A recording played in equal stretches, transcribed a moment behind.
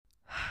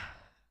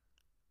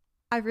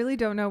I really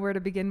don't know where to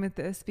begin with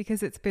this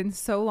because it's been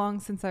so long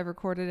since I've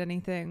recorded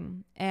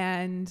anything.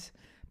 And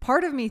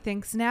part of me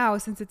thinks now,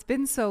 since it's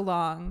been so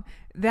long,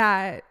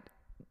 that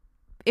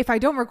if I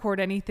don't record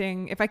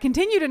anything, if I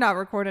continue to not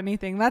record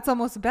anything, that's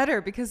almost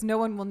better because no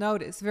one will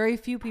notice. Very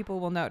few people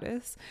will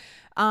notice.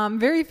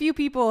 Very few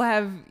people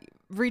have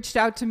reached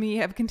out to me,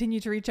 have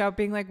continued to reach out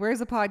being like, where's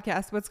the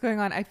podcast? What's going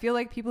on? I feel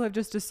like people have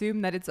just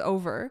assumed that it's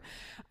over.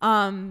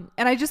 And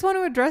I just want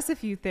to address a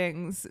few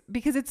things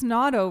because it's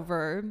not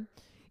over.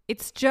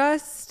 It's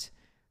just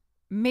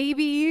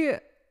maybe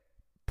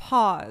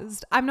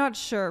paused. I'm not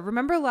sure.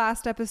 Remember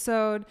last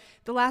episode,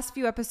 the last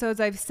few episodes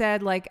I've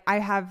said, like, I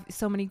have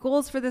so many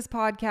goals for this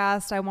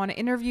podcast. I want to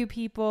interview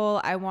people.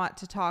 I want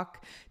to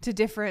talk to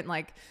different,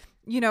 like,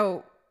 you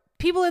know,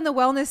 people in the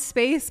wellness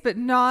space, but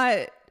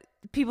not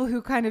people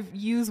who kind of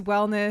use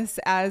wellness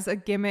as a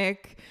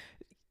gimmick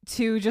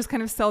to just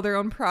kind of sell their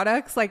own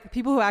products, like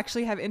people who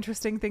actually have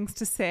interesting things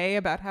to say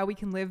about how we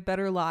can live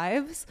better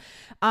lives.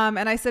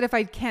 And I said, if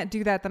I can't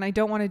do that, then I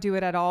don't want to do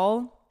it at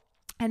all.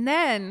 And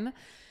then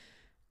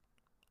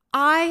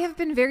I have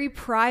been very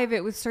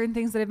private with certain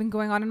things that have been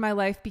going on in my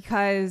life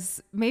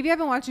because maybe I've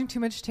been watching too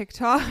much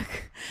TikTok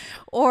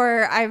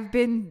or I've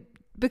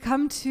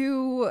become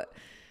too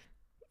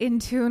in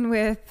tune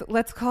with,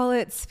 let's call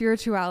it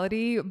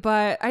spirituality,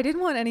 but I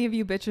didn't want any of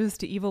you bitches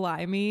to evil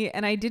eye me.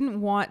 And I didn't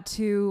want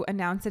to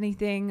announce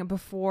anything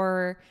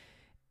before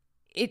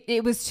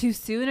it was too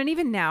soon. And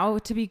even now,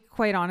 to be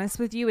quite honest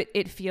with you,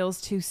 it feels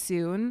too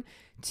soon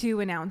to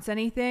announce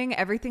anything.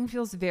 Everything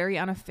feels very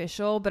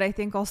unofficial, but I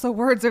think also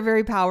words are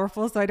very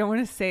powerful. So I don't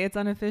want to say it's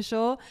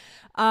unofficial.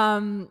 I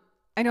know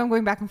I'm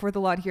going back and forth a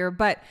lot here,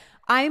 but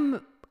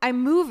I'm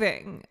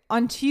moving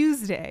on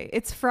Tuesday.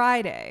 It's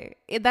Friday.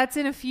 That's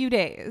in a few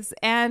days.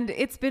 And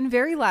it's been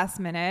very last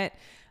minute.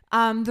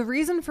 The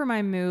reason for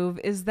my move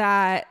is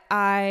that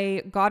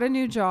I got a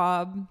new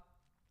job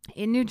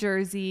in New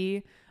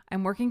Jersey.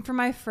 I'm working for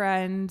my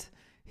friend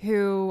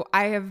who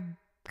I have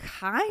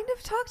kind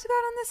of talked about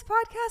on this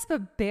podcast,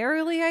 but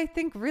barely, I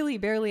think, really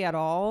barely at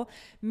all.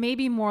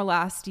 Maybe more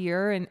last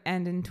year and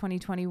in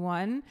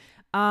 2021.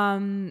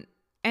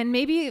 And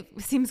maybe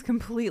it seems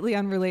completely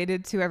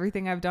unrelated to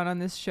everything I've done on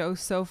this show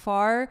so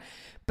far.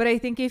 But I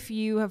think if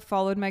you have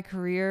followed my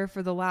career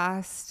for the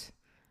last,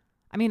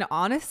 I mean,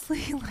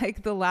 honestly,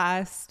 like the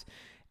last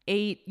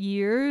 8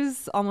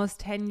 years, almost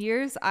 10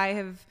 years, I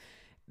have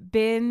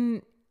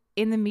been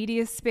in the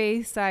media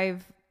space.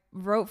 I've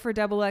wrote for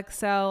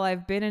XXL.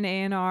 I've been in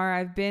A&R.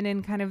 I've been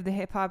in kind of the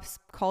hip hop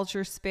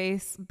culture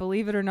space,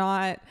 believe it or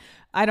not.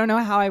 I don't know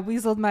how I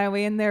weaseled my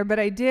way in there, but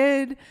I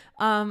did,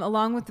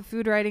 along with the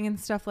food writing and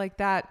stuff like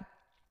that.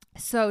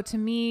 So to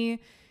me,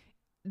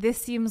 this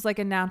seems like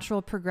a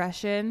natural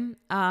progression.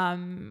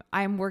 I'm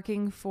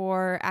working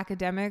for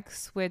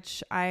academics,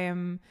 which I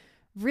am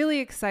really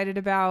excited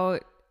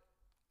about.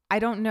 I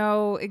don't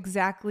know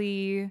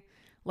exactly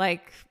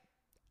like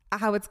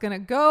how it's going to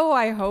go.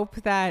 I hope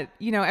that,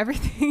 you know,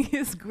 everything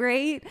is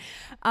great.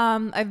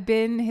 I've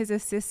been his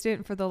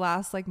assistant for the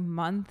last like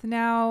month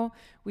now.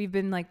 We've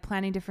been like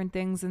planning different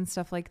things and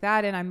stuff like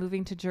that. And I'm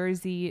moving to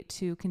Jersey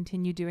to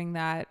continue doing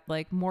that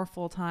like more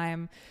full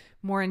time,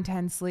 more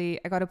intensely.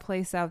 I got a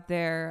place out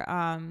there,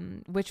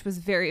 which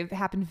was it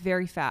happened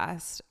very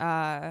fast.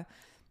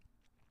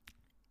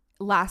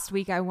 Last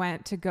week I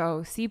went to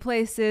go see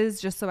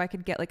places just so I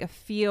could get like a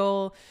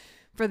feel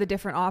for the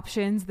different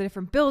options, the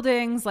different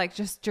buildings, like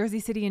just Jersey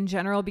City in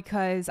general,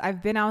 because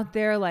I've been out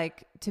there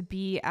like to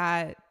be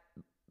at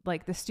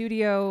like the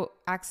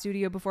ACT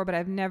studio before, but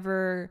I've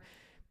never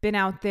been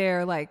out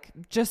there like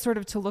just sort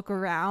of to look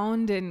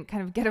around and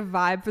kind of get a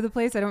vibe for the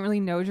place. I don't really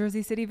know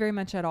Jersey City very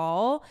much at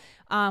all.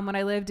 When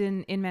I lived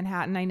in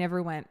Manhattan, I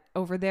never went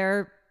over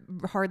there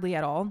hardly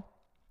at all.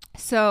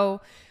 So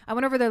I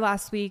went over there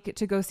last week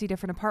to go see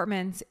different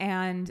apartments,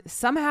 and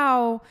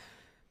somehow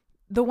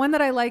the one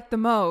that I liked the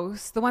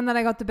most, the one that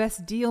I got the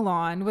best deal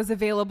on, was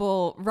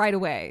available right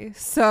away.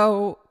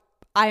 So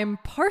I am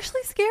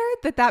partially scared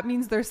that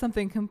means there's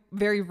something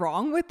very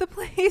wrong with the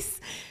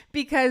place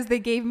because they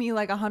gave me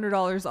like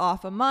 $100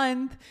 off a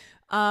month.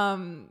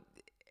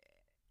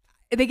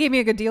 They gave me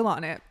a good deal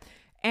on it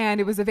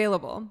and it was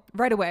available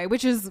right away,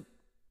 which is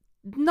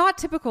not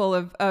typical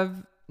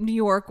of New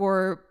York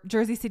or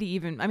Jersey City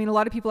even. I mean, a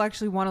lot of people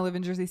actually want to live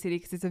in Jersey City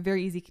because it's a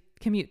very easy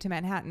commute to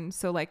Manhattan.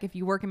 So like if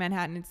you work in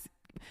Manhattan, it's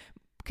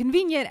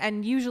convenient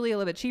and usually a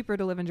little bit cheaper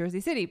to live in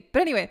Jersey City.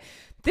 But anyway,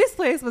 this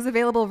place was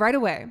available right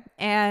away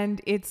and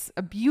it's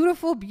a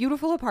beautiful,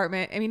 beautiful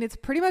apartment. I mean, it's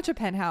pretty much a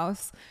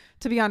penthouse,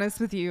 to be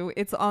honest with you.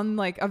 It's on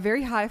like a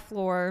very high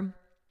floor.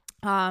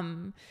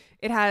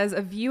 It has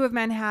a view of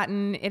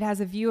Manhattan. It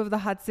has a view of the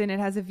Hudson. It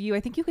has a view. I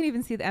think you can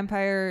even see the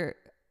Empire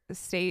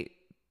State.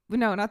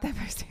 No, not the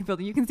Empire State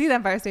Building. You can see the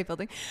Empire State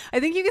Building. I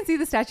think you can see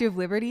the Statue of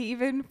Liberty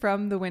even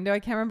from the window. I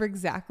can't remember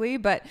exactly,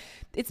 but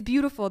it's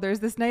beautiful. There's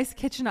this nice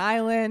kitchen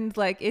island.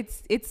 Like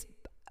it's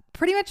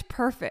pretty much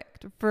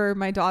perfect for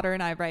my daughter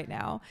and I right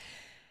now.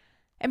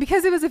 And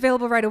because it was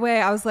available right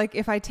away, I was like,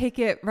 if I take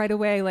it right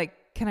away, like,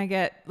 can I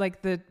get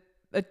like the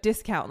a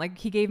discount. Like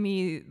he gave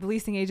me, the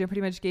leasing agent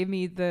pretty much gave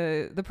me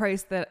the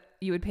price that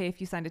you would pay if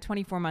you signed a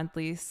 24-month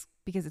lease,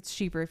 because it's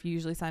cheaper if you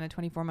usually sign a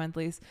 24-month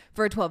lease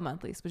for a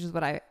 12-month lease, which is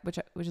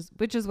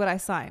what I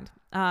signed.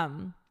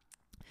 And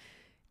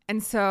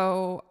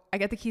so I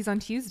get the keys on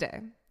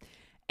Tuesday.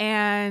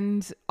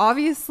 And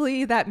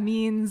obviously that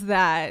means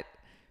that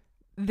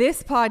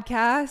this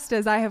podcast,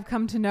 as I have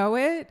come to know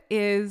it,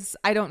 is,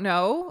 I don't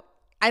know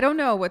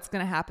what's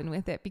going to happen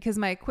with it, because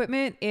my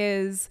equipment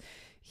is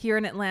here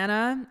in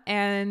Atlanta.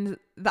 And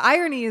the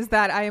irony is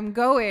that I am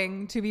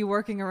going to be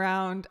working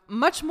around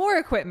much more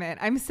equipment.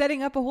 I'm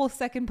setting up a whole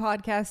second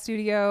podcast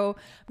studio.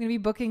 I'm going to be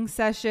booking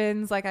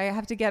sessions. Like I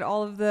have to get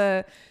all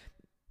of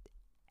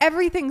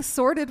everything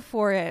sorted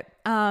for it.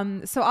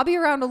 So I'll be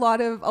around a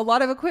lot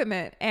of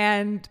equipment,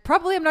 and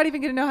probably I'm not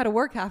even going to know how to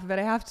work half of it.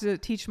 I have to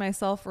teach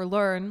myself or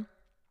learn.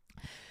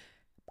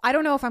 I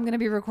don't know if I'm going to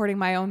be recording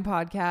my own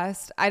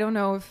podcast. I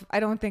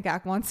don't think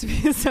Ack wants to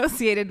be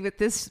associated with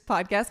this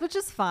podcast, which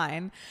is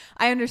fine.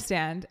 I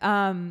understand.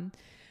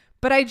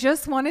 But I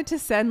just wanted to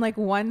send like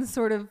one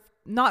sort of,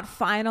 not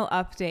final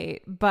update,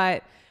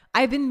 but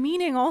I've been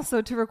meaning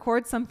also to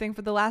record something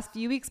for the last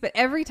few weeks. But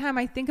every time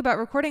I think about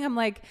recording, I'm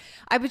like,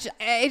 I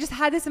just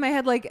had this in my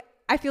head. Like,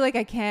 I feel like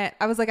I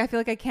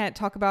can't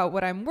talk about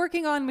what I'm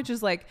working on, which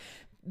is like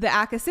the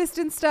Ack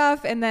assistant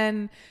stuff. And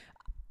then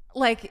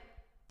like,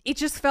 it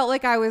just felt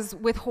like I was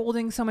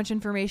withholding so much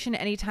information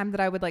anytime that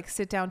I would like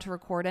sit down to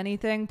record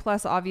anything.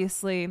 Plus,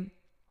 obviously,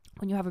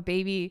 when you have a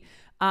baby,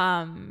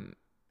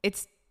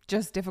 it's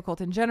just difficult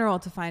in general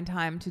to find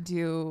time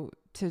to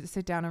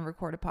sit down and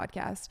record a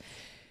podcast.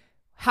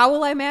 How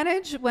will I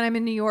manage when I'm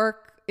in New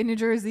York, in New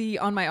Jersey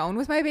on my own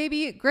with my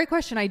baby? Great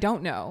question. I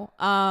don't know.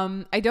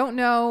 I don't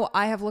know.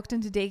 I have looked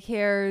into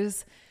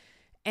daycares,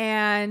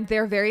 and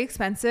they're very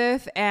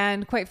expensive.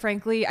 And quite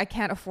frankly, I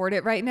can't afford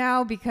it right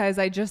now because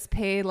I just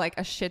paid like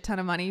a shit ton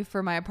of money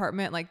for my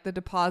apartment, like the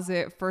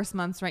deposit, first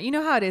month's rent. You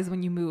know how it is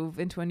when you move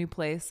into a new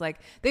place, like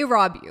they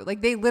rob you,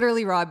 like they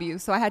literally rob you.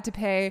 So I had to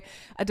pay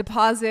a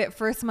deposit,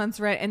 first month's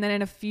rent. And then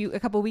in a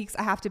couple weeks,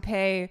 I have to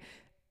pay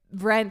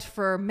rent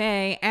for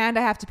May, and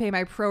I have to pay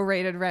my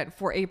prorated rent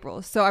for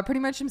April. So I pretty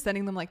much am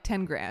sending them like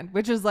 10 grand,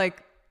 which is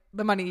like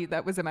the money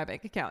that was in my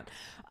bank account.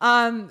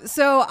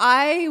 So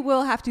I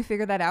will have to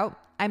figure that out.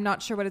 I'm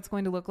not sure what it's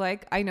going to look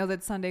like. I know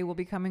that Sunday will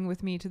be coming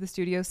with me to the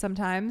studio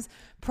sometimes,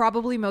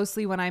 probably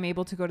mostly when I'm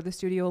able to go to the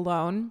studio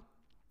alone.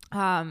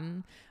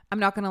 I'm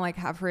not going to like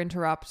have her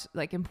interrupt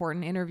like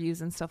important interviews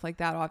and stuff like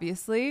that,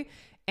 obviously.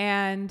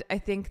 And I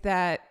think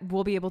that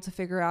we'll be able to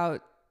figure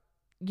out,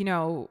 you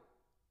know,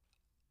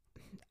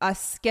 a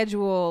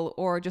schedule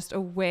or just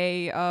a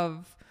way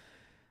of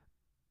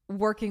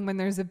working when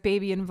there's a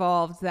baby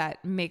involved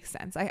that makes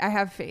sense. I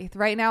have faith.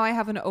 Right now I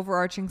have an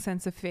overarching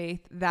sense of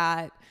faith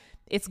that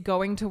it's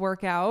going to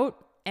work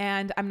out.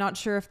 And I'm not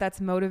sure if that's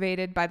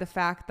motivated by the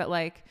fact that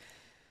like,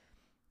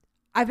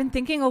 I've been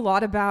thinking a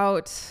lot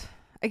about,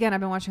 again, I've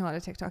been watching a lot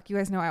of TikTok. You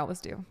guys know I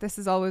always do. This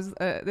is always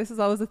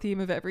the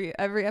theme of every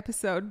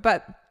episode.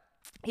 But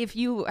if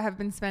you have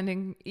been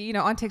spending, you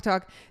know, on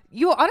TikTok,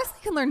 you honestly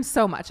can learn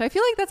so much. I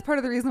feel like that's part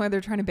of the reason why they're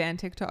trying to ban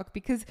TikTok,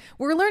 because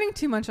we're learning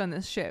too much on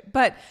this shit.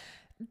 But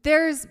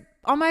there's,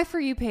 on my For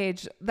You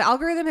page, the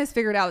algorithm has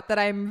figured out that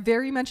I'm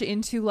very much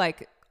into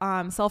like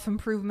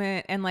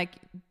self-improvement and like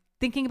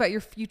thinking about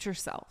your future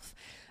self.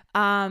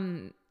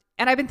 And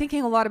I've been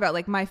thinking a lot about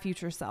like my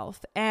future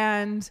self.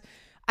 And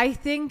I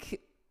think,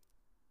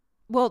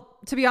 well,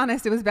 to be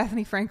honest, it was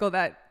Bethany Frankel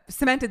that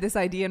cemented this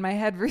idea in my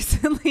head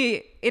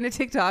recently in a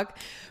TikTok.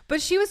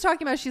 But she was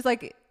talking about, she's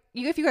like,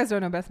 if you guys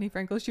don't know Bethany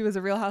Frankel, she was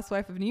a Real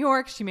Housewife of New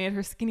York. She made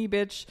her skinny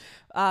bitch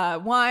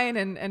wine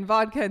and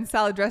vodka and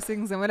salad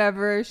dressings and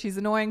whatever. She's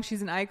annoying.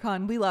 She's an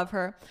icon. We love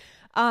her.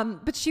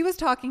 But she was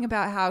talking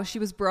about how she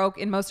was broke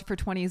in most of her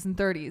 20s and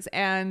 30s.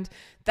 And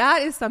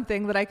that is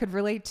something that I could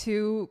relate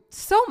to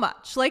so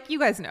much. Like, you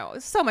guys know,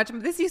 so much.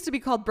 This used to be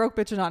called Broke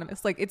Bitch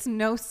Anonymous. Like, it's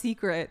no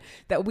secret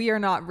that we are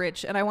not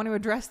rich. And I want to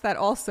address that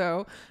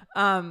also.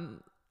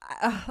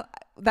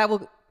 That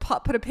will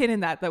put a pin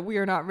in that we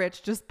are not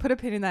rich. Just put a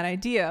pin in that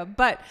idea.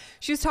 But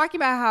she was talking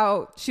about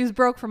how she was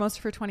broke for most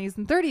of her 20s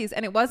and 30s.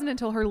 And it wasn't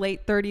until her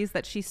late 30s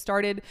that she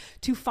started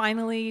to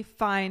finally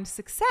find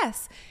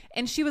success.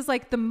 And she was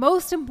like, the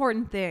most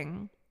important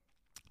thing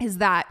is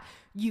that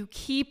you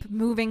keep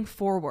moving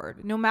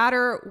forward. No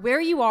matter where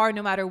you are,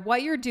 no matter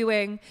what you're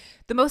doing,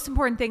 the most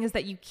important thing is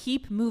that you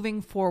keep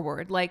moving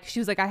forward. Like, she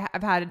was like,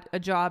 I've had a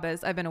job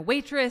as, I've been a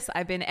waitress,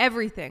 I've been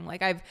everything.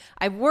 Like,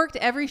 I've worked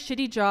every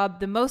shitty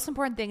job. The most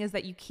important thing is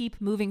that you keep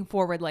moving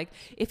forward. Like,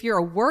 if you're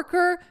a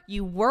worker,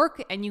 you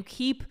work and you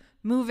keep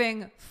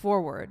moving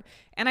forward.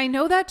 And I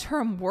know that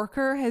term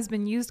worker has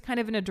been used kind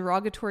of in a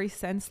derogatory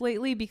sense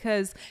lately,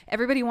 because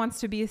everybody wants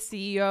to be a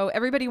CEO.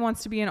 Everybody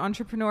wants to be an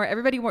entrepreneur.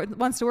 Everybody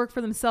wants to work for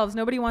themselves.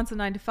 Nobody wants a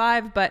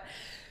 9-to-5. But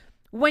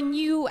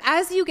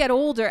as you get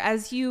older,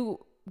 as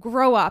you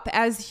grow up,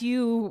 as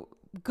you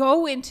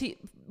go into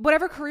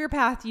whatever career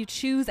path you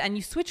choose, and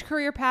you switch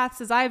career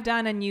paths as I've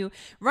done, and you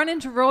run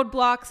into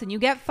roadblocks and you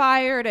get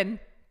fired, and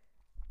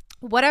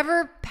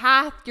whatever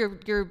path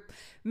you're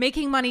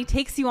making money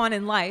takes you on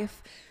in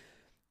life,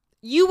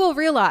 you will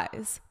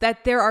realize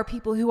that there are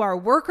people who are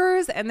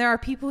workers and there are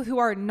people who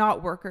are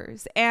not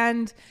workers.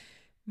 And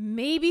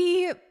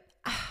maybe,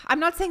 I'm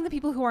not saying the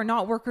people who are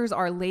not workers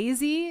are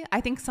lazy. I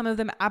think some of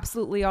them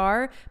absolutely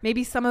are.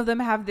 Maybe some of them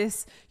have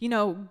this,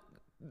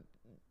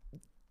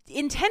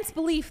 intense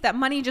belief that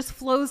money just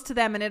flows to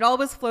them and it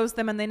always flows to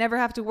them and they never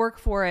have to work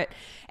for it.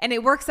 And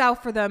it works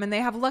out for them and they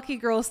have lucky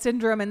girl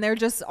syndrome and they're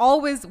just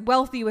always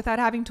wealthy without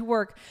having to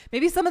work.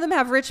 Maybe some of them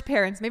have rich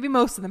parents. Maybe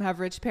most of them have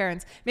rich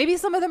parents. Maybe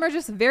some of them are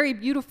just very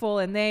beautiful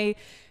and they've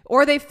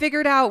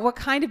figured out what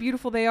kind of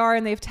beautiful they are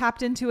and they've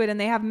tapped into it and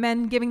they have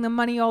men giving them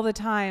money all the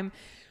time.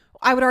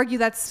 I would argue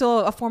that's still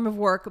a form of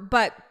work,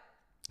 but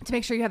to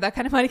make sure you have that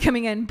kind of money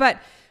coming in. But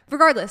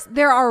regardless,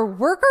 there are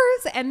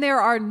workers and there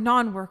are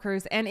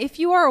non-workers. And if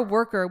you are a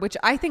worker, which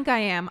I think I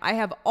am, I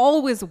have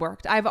always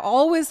worked. I've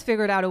always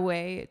figured out a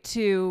way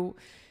to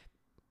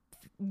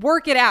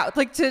work it out,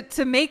 like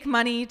to make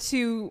money,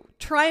 to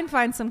try and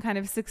find some kind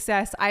of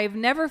success. I've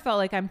never felt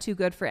like I'm too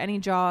good for any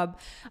job.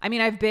 I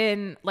mean, I've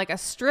been like a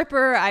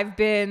stripper. I've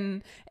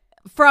been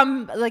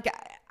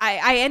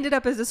I ended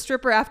up as a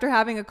stripper after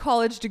having a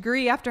college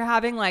degree, after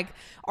having like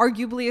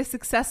arguably a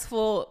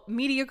successful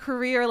media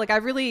career. Like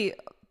a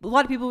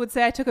lot of people would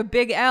say I took a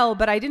big L,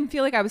 but I didn't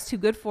feel like I was too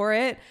good for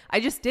it. I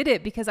just did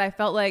it because I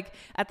felt like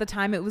at the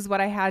time it was what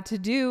I had to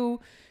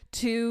do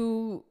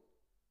to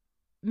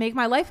make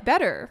my life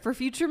better for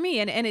future me.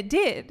 And it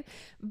did.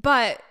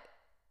 But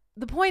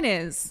the point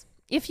is,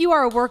 if you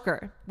are a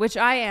worker, which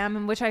I am,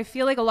 and which I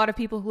feel like a lot of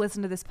people who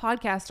listen to this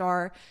podcast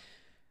are,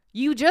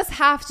 you just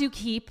have to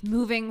keep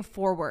moving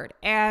forward.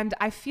 And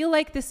I feel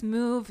like this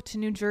move to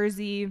New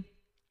Jersey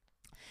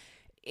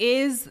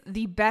is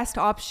the best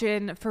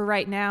option for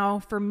right now,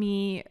 for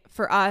me,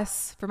 for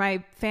us, for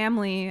my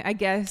family, I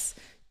guess,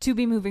 to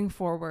be moving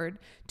forward.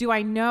 Do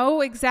I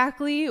know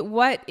exactly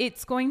what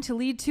it's going to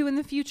lead to in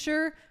the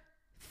future?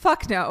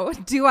 Fuck no.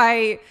 Do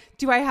I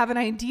have an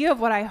idea of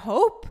what I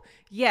hope?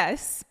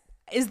 Yes.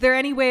 Is there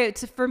any way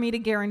for me to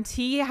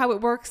guarantee how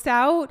it works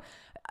out?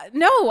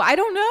 No, I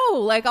don't know.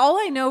 Like, all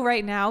I know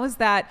right now is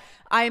that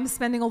I am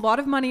spending a lot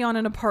of money on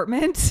an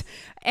apartment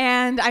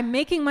and I'm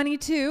making money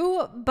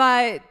too,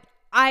 but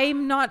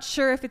I'm not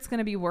sure if it's going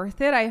to be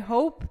worth it. I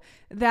hope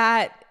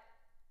that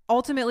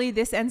ultimately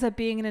this ends up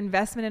being an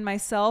investment in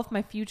myself,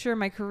 my future,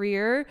 my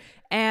career,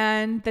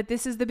 and that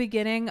this is the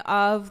beginning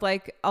of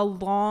like a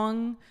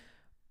long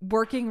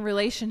working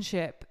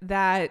relationship,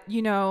 that,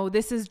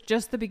 this is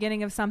just the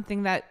beginning of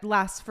something that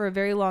lasts for a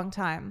very long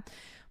time.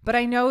 But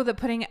I know that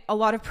putting a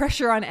lot of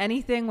pressure on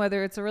anything,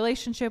 whether it's a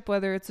relationship,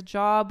 whether it's a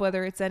job,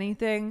 whether it's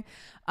anything,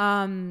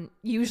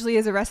 usually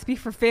is a recipe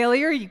for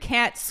failure. You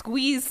can't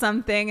squeeze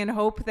something and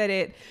hope that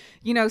it,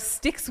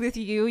 sticks with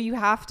you. You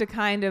have to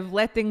kind of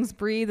let things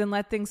breathe and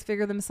let things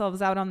figure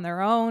themselves out on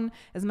their own,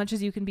 as much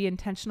as you can be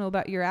intentional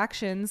about your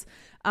actions.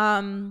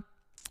 So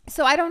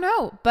I don't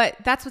know, but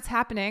that's what's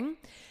happening.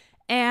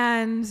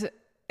 And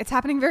it's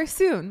happening very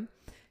soon.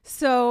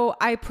 So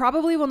I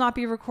probably will not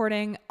be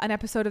recording an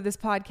episode of this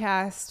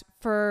podcast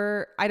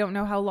for I don't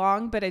know how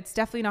long, but it's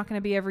definitely not going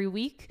to be every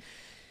week.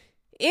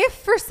 If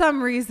for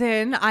some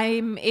reason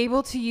I'm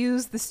able to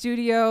use the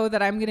studio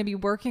that I'm going to be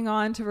working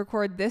on to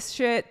record this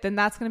shit, then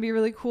that's going to be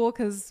really cool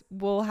because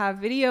we'll have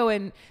video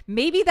and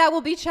maybe that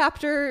will be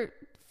chapter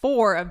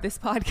 4 of this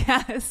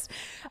podcast.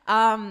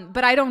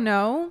 But I don't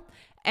know.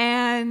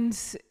 And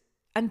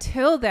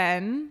until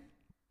then,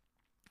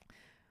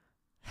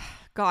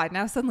 God,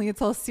 now suddenly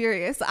it's all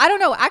serious. I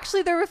don't know.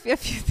 Actually, there were a few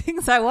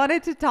things I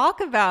wanted to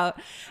talk about,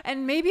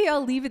 and maybe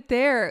I'll leave it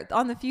there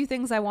on the few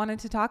things I wanted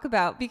to talk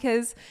about,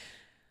 because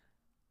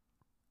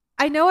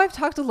I know I've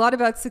talked a lot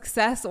about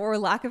success or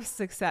lack of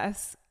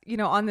success,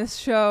 on this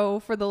show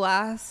for the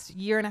last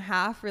year and a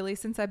half, really,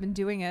 since I've been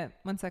doing it.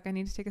 One sec. I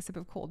need to take a sip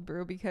of cold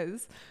brew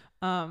because,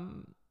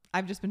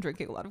 I've just been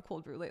drinking a lot of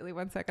cold brew lately.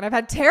 One second. I've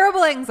had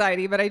terrible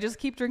anxiety, but I just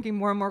keep drinking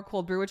more and more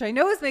cold brew, which I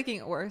know is making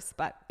it worse,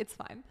 but it's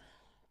fine.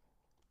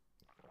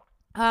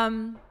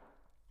 One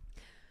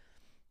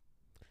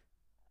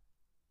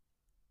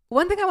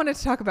thing I wanted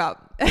to talk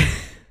about,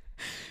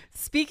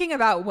 speaking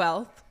about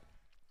wealth,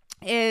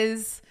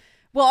 is,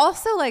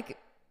 also like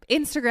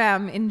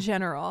Instagram in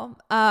general.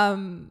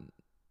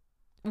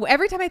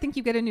 Every time I think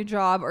you get a new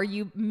job or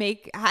you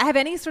have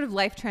any sort of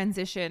life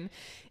transition,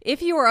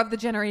 if you are of the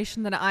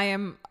generation that I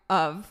am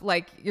of,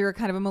 like you're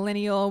kind of a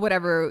millennial,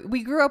 whatever,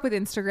 we grew up with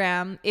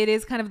Instagram. It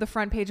is kind of the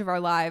front page of our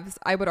lives,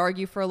 I would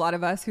argue, for a lot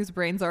of us whose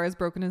brains are as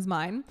broken as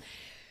mine.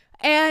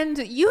 And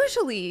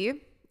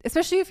usually,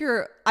 especially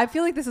I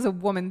feel like this is a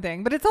woman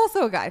thing, but it's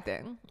also a guy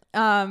thing.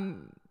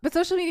 But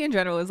social media in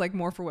general is like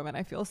more for women,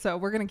 I feel. So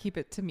we're going to keep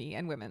it to me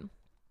and women.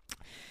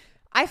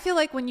 I feel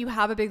like when you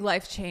have a big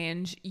life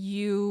change,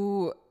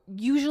 you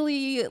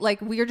usually,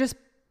 we're just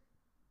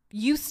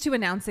used to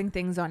announcing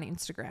things on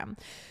Instagram.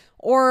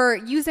 or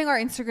using our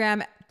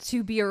Instagram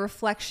to be a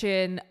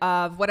reflection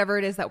of whatever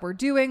it is that we're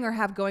doing or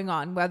have going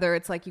on, whether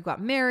it's like you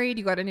got married,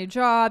 you got a new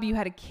job, you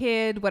had a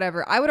kid,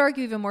 whatever. I would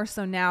argue even more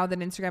so now that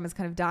Instagram is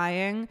kind of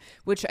dying,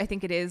 which I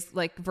think it is,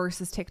 like,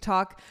 versus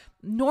TikTok.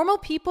 Normal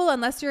people,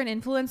 unless you're an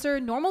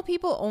influencer, normal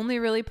people only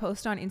really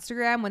post on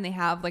Instagram when they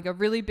have like a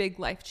really big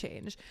life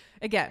change.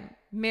 Again,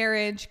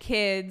 marriage,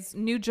 kids,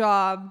 new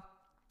job,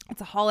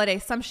 it's a holiday,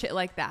 some shit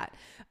like that.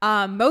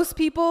 Most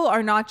people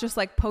are not just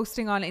like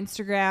posting on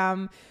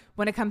Instagram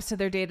when it comes to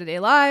their day-to-day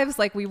lives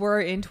like we were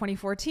in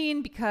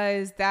 2014,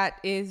 because that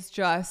is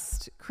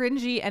just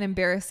cringy and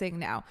embarrassing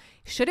now.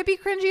 Should it be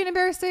cringy and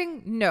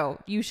embarrassing? No,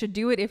 you should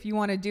do it if you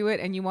want to do it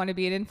and you want to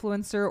be an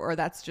influencer, or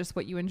that's just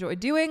what you enjoy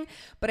doing.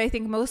 But I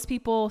think most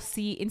people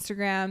see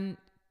Instagram,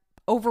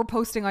 over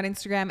posting on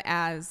Instagram,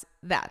 as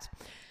that.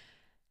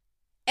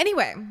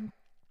 Anyway,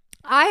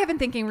 I have been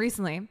thinking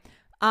recently,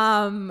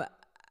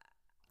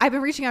 I've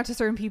been reaching out to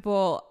certain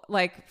people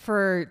like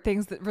for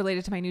things that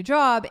related to my new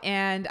job.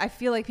 And I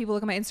feel like people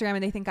look at my Instagram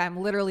and they think I'm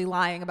literally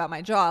lying about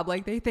my job.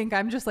 Like they think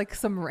I'm just like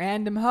some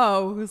random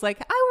hoe who's like,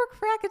 I work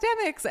for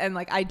academics. And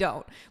like, I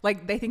don't.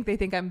 Like they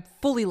think I'm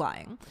fully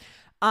lying.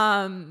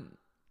 And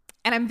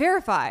I'm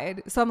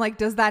verified. So I'm like,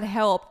 does that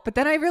help? But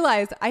then I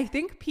realized I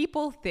think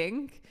people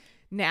think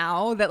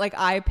now that like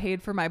I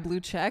paid for my blue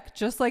check,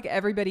 just like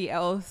everybody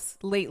else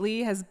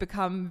lately has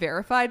become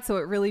verified. So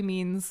it really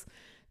means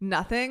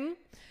nothing.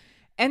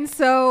 And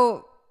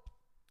so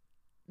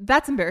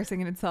that's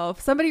embarrassing in itself.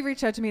 Somebody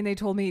reached out to me and they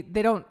told me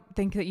they don't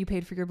think that you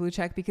paid for your blue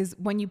check, because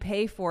when you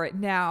pay for it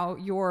now,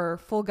 your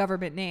full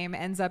government name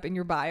ends up in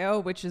your bio,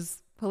 which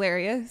is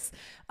hilarious.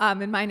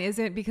 And mine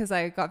isn't, because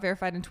I got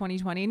verified in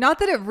 2020. Not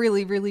that it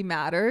really, really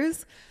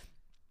matters.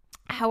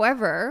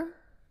 However,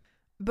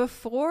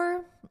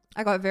 before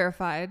I got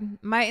verified,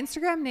 my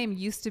Instagram name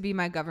used to be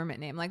my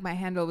government name. Like my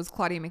handle was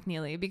Claudia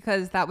McNeely,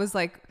 because that was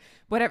like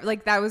whatever,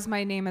 like that was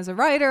my name as a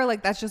writer.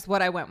 Like that's just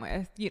what I went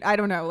with. I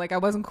don't know. Like I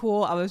wasn't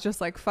cool. I was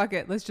just like, fuck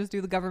it. Let's just do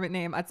the government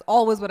name. That's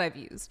always what I've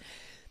used.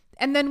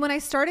 And then when I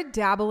started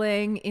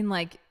dabbling in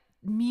like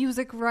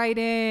music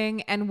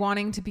writing and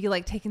wanting to be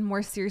like taken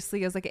more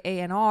seriously as like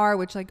A&R,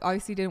 which like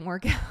obviously didn't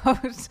work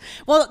out.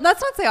 Well,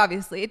 let's not say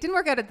obviously. It didn't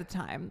work out at the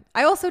time.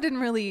 I also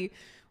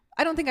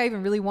I don't think I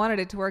even really wanted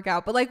it to work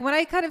out. But like when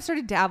I kind of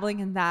started dabbling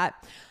in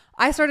that,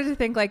 I started to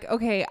think like,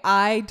 okay,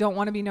 I don't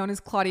want to be known as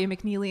Claudia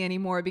McNeely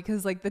anymore,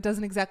 because like that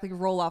doesn't exactly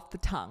roll off the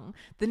tongue.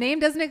 The name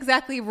doesn't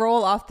exactly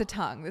roll off the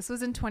tongue. This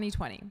was in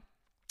 2020.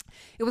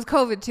 It was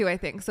COVID too, I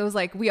think. So it was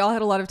like we all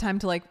had a lot of time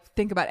to like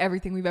think about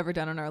everything we've ever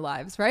done in our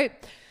lives, right?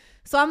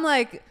 So I'm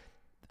like,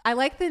 I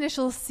like the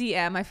initial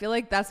CM. I feel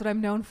like that's what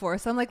I'm known for.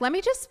 So I'm like, let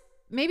me just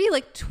maybe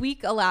like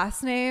tweak a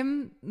last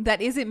name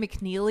that isn't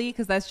McNeely,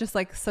 because that's just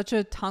like such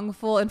a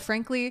tongueful. And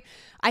frankly,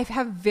 I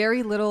have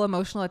very little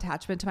emotional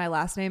attachment to my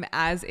last name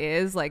as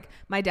is. Like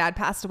my dad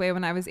passed away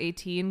when I was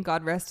 18,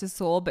 God rest his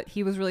soul, but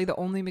he was really the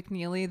only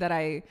McNeely that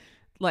I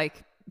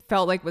like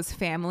felt like was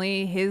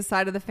family. His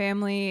side of the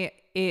family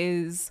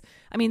is,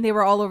 I mean, they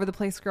were all over the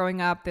place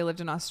growing up. They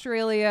lived in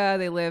Australia.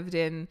 They lived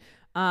in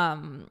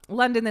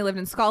London. They lived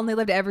in Scotland. They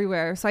lived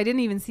everywhere. So I didn't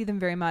even see them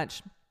very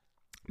much.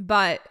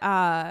 But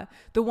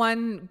the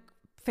one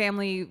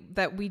family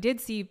that we did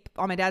see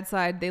on my dad's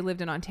side, they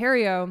lived in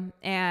Ontario,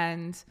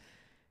 and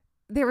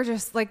they were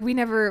just like, we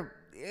never,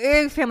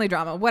 family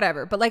drama,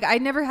 whatever. But like, I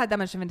never had that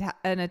much of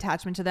an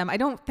attachment to them. I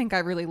don't think I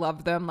really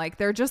loved them. Like,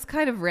 they're just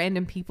kind of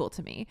random people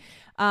to me.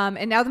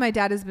 And now that my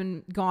dad has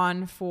been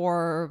gone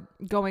for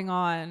going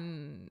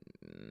on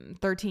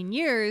 13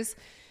 years,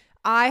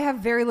 I have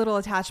very little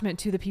attachment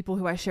to the people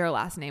who I share a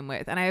last name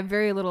with. And I have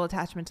very little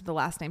attachment to the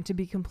last name, to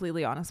be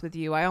completely honest with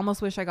you. I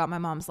almost wish I got my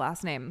mom's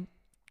last name.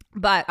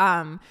 But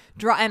and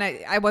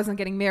I wasn't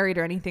getting married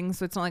or anything,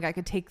 so it's not like I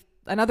could take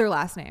another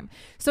last name.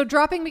 So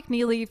dropping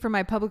McNeely for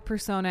my public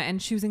persona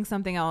and choosing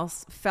something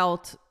else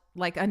felt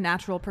like a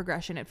natural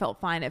progression. It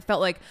felt fine. It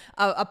felt like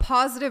a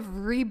positive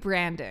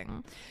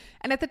rebranding.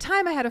 And at the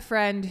time, I had a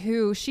friend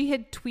who she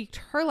had tweaked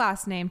her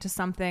last name to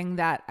something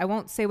that I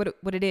won't say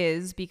what it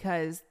is,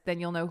 because then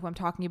you'll know who I'm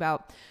talking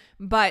about.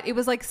 But it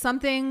was like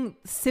something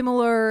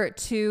similar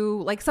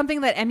to like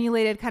something that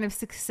emulated kind of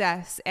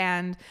success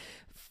and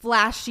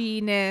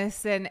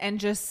flashiness and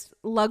just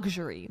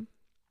luxury.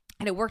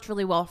 And it worked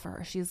really well for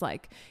her. She's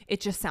like,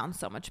 it just sounds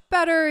so much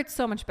better. It's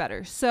so much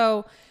better.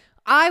 So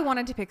I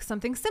wanted to pick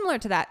something similar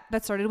to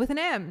that started with an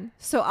M.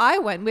 So I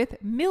went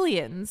with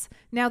Millions.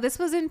 Now, this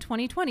was in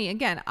 2020.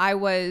 Again, I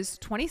was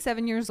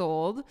 27 years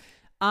old,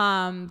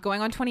 going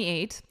on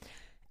 28.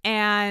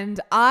 And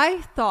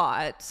I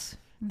thought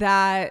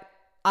that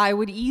I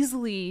would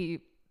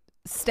easily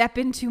step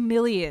into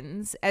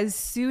millions as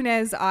soon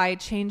as I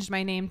changed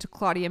my name to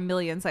Claudia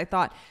Millions. I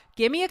thought,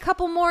 give me a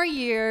couple more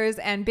years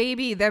and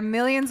baby, the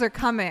millions are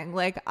coming.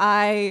 Like,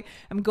 I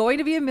am going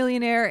to be a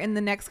millionaire in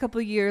the next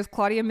couple of years.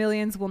 Claudia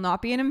Millions will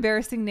not be an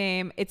embarrassing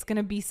name. It's going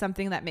to be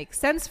something that makes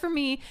sense for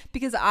me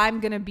because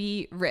I'm going to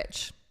be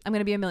rich. I'm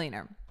going to be a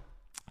millionaire.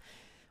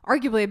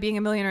 Arguably, being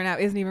a millionaire now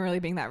isn't even really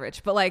being that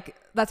rich, but like,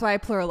 that's why I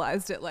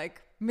pluralized it.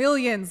 Like,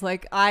 millions,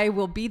 like I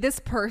will be this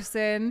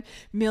person.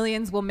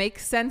 Millions will make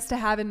sense to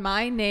have in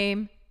my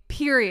name,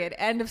 period.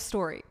 End of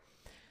story.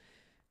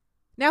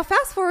 Now,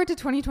 fast forward to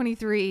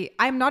 2023,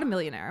 I'm not a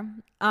millionaire.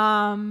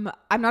 I'm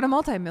not a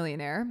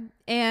multimillionaire.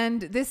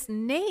 And this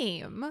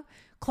name,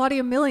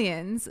 Claudia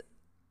Millions,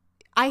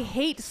 I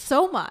hate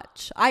so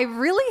much. I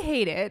really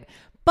hate it.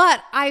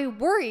 But I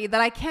worry that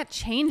I can't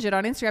change it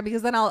on Instagram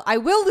because then I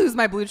will lose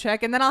my blue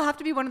check, and then I'll have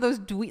to be one of those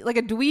like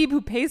a dweeb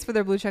who pays for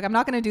their blue check. I'm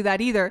not going to do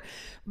that either.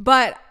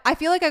 But I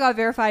feel like I got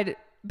verified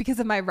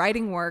because of my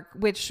writing work,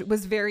 which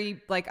was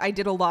very, like, I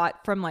did a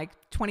lot from like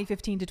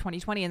 2015 to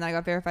 2020, and then I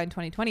got verified in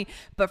 2020.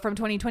 But from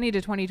 2020 to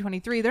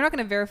 2023, they're not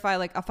going to verify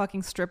like a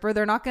fucking stripper.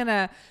 They're not going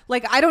to,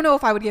 like, I don't know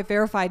if I would get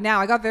verified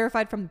now. I got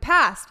verified from the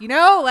past, you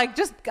know, like,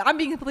 just, I'm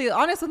being completely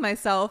honest with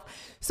myself.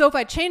 So if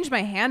I change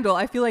my handle,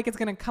 I feel like it's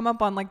going to come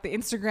up on like the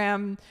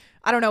Instagram,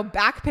 I don't know,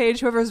 back page,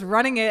 whoever's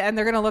running it, and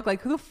they're going to look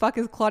like, who the fuck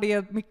is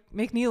Claudia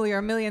McNeely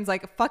or Millions?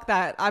 Like, fuck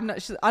that.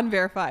 She's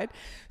unverified.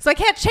 So I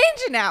can't change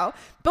it now.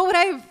 But what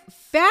I've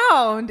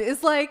found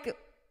is, like,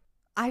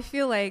 I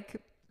feel like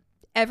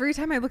every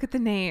time I look at the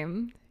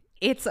name,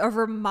 it's a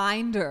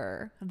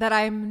reminder that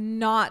I'm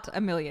not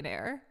a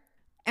millionaire.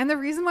 And the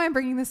reason why I'm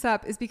bringing this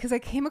up is because I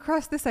came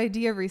across this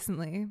idea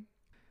recently,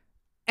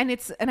 and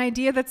it's an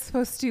idea that's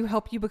supposed to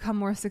help you become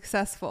more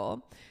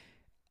successful.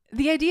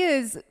 The idea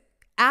is,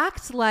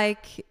 act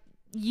like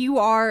you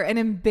are an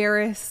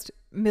embarrassed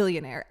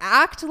millionaire.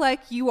 Act like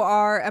you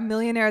are a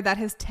millionaire that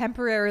has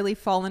temporarily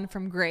fallen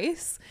from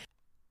grace,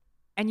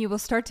 and you will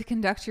start to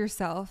conduct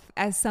yourself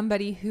as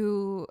somebody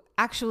who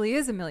actually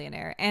is a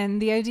millionaire.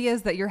 And the idea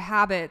is that your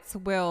habits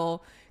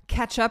will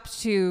catch up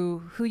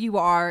to who you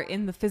are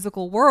in the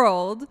physical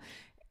world,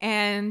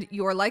 and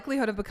your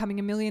likelihood of becoming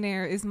a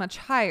millionaire is much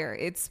higher.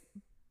 It's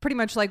pretty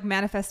much like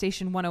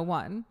manifestation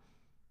 101.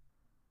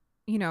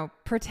 You know,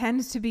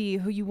 pretend to be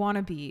who you want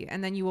to be,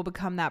 and then you will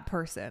become that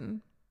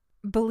person.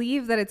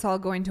 Believe that it's all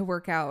going to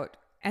work out,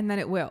 and then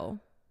it will.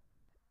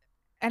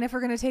 And if we're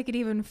going to take it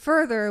even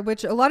further,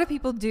 which a lot of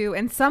people do,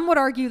 and some would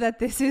argue that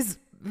this is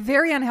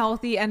very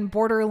unhealthy and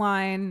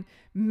borderline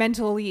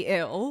mentally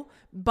ill,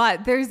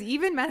 but there's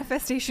even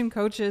manifestation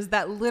coaches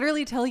that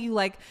literally tell you,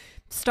 like,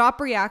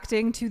 stop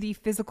reacting to the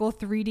physical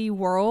 3D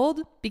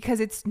world because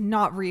it's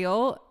not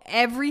real.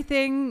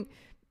 Everything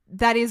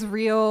that is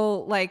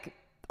real, like,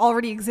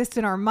 already exists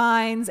in our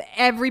minds.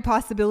 Every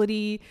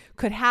possibility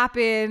could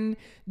happen.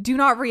 Do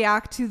not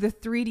react to the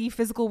 3D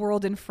physical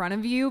world in front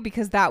of you,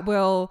 because that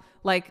will,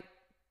 like,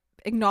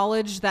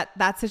 acknowledge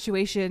that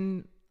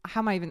situation.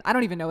 I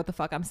don't even know what the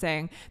fuck I'm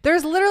saying.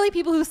 There's literally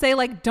people who say,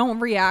 like, don't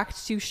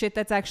react to shit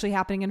that's actually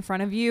happening in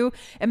front of you.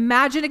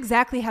 Imagine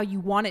exactly how you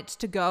want it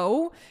to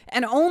go,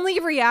 and only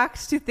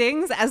react to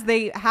things as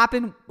they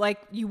happen like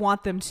you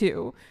want them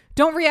to.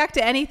 Don't react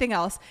to anything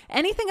else.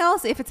 Anything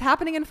else, if it's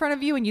happening in front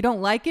of you and you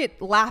don't like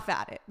it, laugh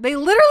at it. They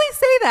literally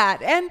say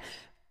that. And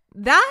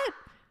that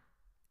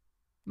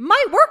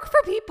might work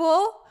for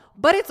people,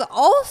 but it's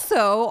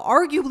also,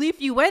 arguably, if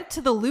you went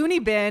to the loony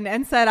bin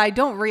and said, I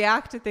don't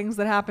react to things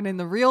that happen in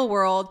the real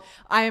world,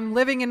 I am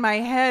living in my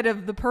head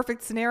of the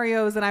perfect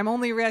scenarios and I'm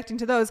only reacting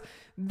to those,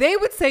 they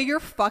would say you're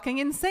fucking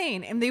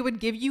insane, and they would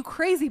give you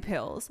crazy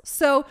pills.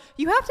 So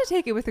you have to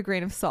take it with a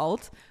grain of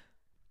salt.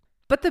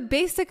 But the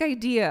basic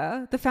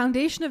idea, the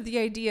foundation of the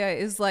idea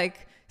is,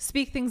 like,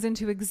 speak things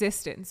into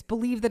existence.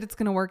 Believe that it's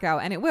going to work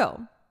out, and it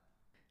will.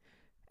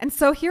 And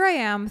so here I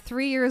am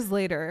 3 years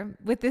later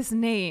with this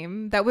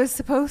name that was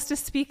supposed to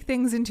speak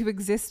things into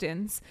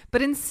existence.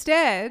 But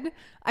instead,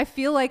 I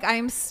feel like I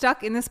am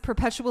stuck in this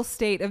perpetual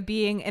state of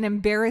being an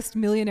embarrassed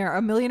millionaire,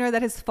 a millionaire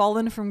that has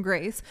fallen from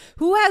grace.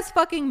 Who has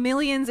fucking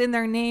millions in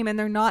their name and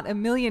they're not a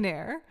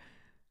millionaire?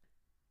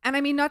 And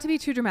I mean, not to be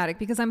too dramatic,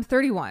 because I'm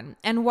 31.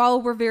 And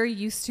while we're very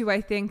used to, I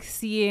think,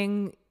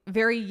 seeing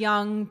very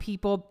young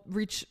people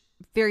reach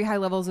very high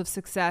levels of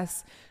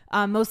success,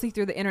 mostly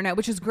through the internet,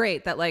 which is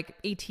great that, like,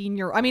 I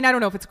don't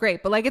know if it's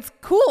great, but, like, it's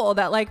cool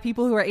that, like,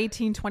 people who are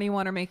 18,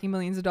 21 are making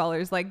millions of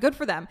dollars. Like, good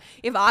for them.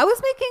 If I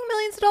was making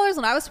millions of dollars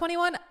when I was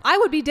 21, I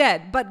would be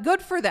dead, but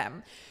good for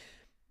them.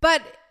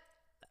 But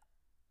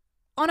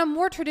on a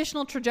more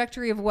traditional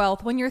trajectory of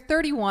wealth, when you're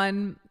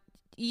 31,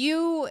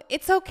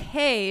 it's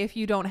okay if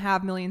you don't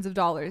have millions of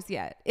dollars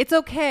yet. It's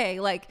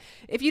okay. Like,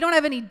 if you don't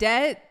have any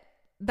debt,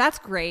 that's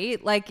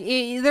great. Like,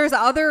 there's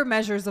other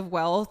measures of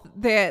wealth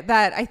that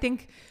I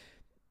think,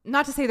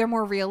 not to say they're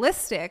more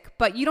realistic,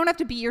 but you don't have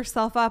to beat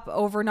yourself up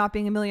over not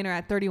being a millionaire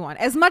at 31,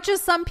 as much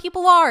as some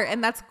people are,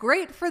 and that's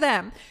great for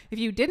them. If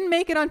you didn't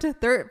make it onto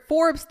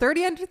Forbes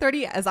 30 under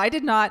 30, as I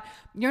did not,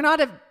 you're not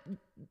a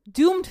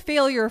doomed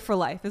failure for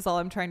life, is all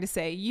I'm trying to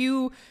say.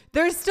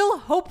 There's still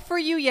hope for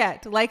you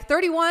yet. Like,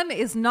 31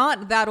 is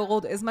not that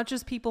old, as much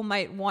as people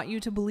might want you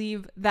to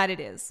believe that it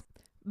is.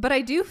 But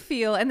I do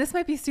feel, and this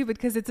might be stupid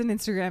because it's an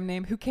Instagram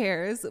name, who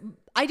cares?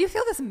 I do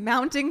feel this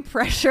mounting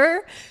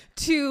pressure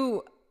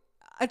to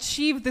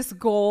achieve this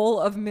goal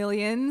of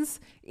millions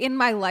in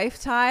my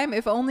lifetime,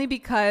 if only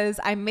because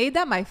I made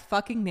that my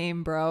fucking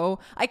name, bro.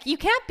 Like, you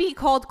can't be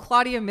called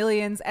Claudia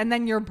Millions and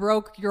then you're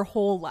broke your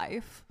whole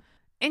life.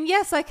 And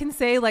yes, I can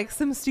say like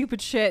some stupid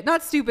shit,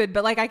 not stupid,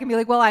 but like I can be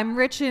like, well, I'm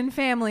rich in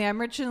family,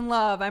 I'm rich in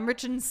love, I'm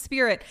rich in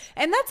spirit.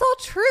 And that's all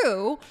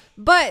true.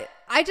 But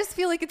I just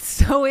feel like it's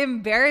so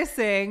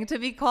embarrassing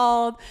to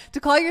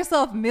call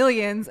yourself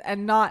millions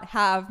and not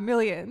have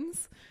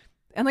millions.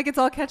 And like it's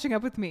all catching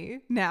up with me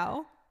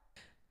now.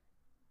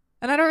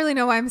 And I don't really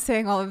know why I'm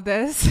saying all of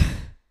this.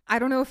 I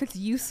don't know if it's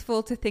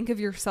useful to think of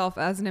yourself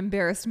as an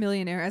embarrassed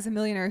millionaire, as a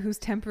millionaire who's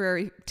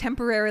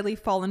temporarily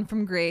fallen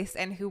from grace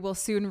and who will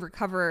soon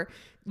recover,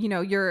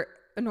 your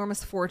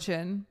enormous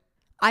fortune.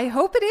 I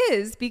hope it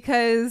is,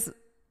 because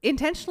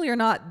intentionally or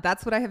not,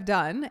 that's what I have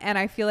done. And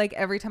I feel like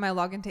every time I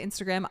log into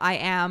Instagram, I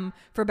am,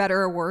 for better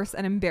or worse,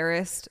 an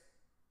embarrassed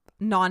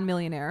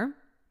non-millionaire.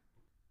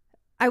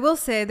 I will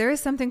say there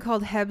is something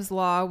called Hebb's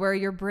Law, where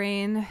your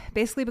brain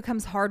basically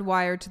becomes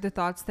hardwired to the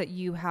thoughts that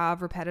you have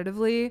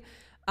repetitively.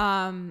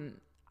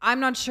 I'm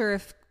not sure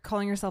if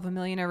calling yourself a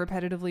millionaire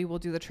repetitively will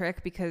do the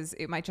trick, because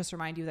it might just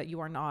remind you that you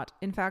are not,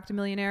 in fact, a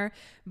millionaire.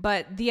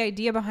 But the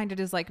idea behind it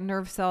is like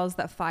nerve cells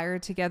that fire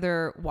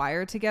together,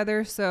 wire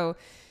together. So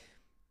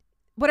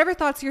whatever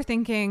thoughts you're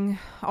thinking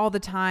all the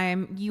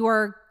time, you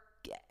are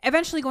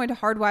eventually going to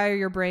hardwire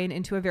your brain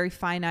into a very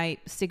finite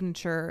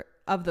signature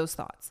of those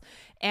thoughts.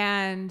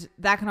 And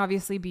that can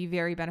obviously be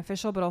very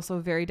beneficial, but also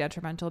very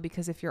detrimental,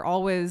 because if you're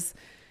always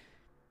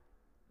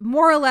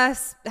more or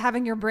less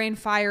having your brain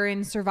fire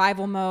in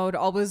survival mode,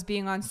 always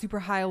being on super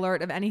high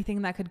alert of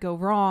anything that could go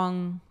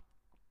wrong,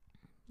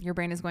 your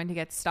brain is going to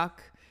get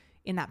stuck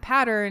in that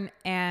pattern.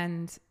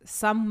 And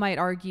some might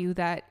argue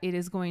that it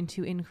is going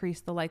to increase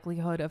the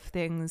likelihood of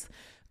things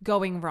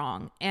going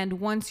wrong.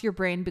 And once your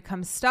brain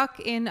becomes stuck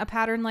in a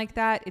pattern like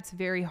that, it's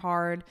very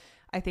hard,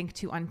 I think,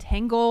 to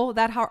untangle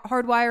that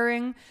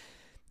hardwiring.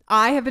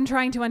 I have been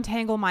trying to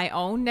untangle my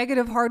own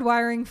negative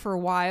hardwiring for a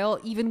while.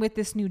 Even with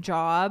this new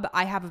job,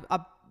 I have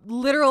a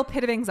literal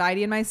pit of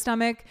anxiety in my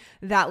stomach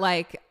that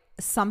like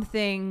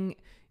something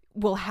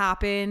will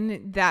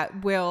happen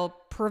that will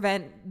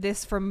prevent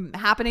this from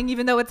happening,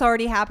 even though it's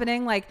already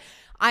happening. Like,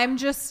 I'm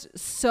just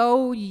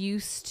so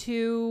used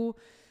to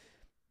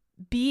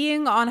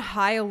being on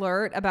high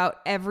alert about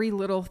every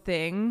little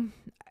thing,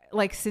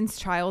 like since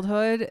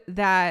childhood,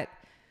 that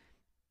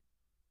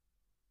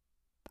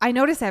I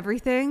notice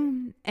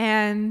everything,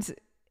 and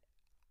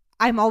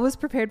I'm always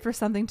prepared for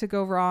something to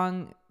go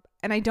wrong.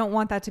 And I don't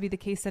want that to be the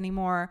case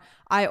anymore.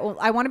 I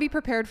want to be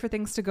prepared for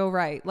things to go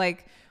right.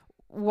 Like,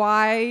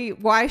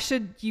 why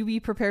should you be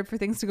prepared for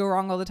things to go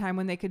wrong all the time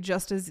when they could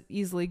just as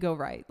easily go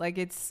right? Like,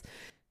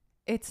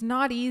 it's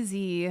not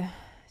easy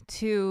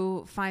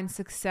to find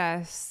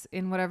success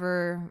in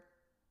whatever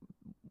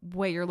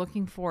way you're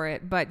looking for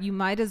it, but you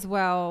might as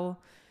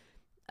well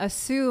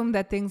assume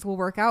that things will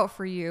work out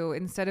for you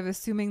instead of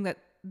assuming that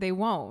they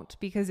won't,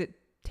 because it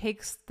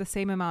takes the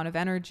same amount of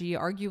energy.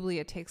 Arguably,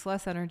 it takes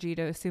less energy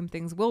to assume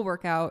things will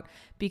work out,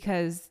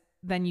 because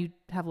then you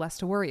have less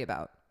to worry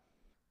about.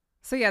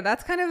 So yeah,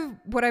 that's kind of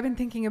what I've been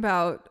thinking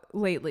about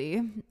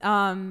lately.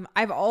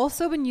 I've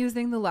also been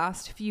using the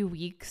last few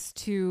weeks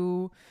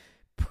to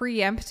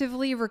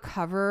preemptively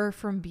recover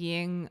from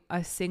being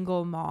a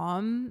single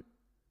mom,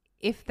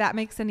 if that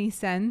makes any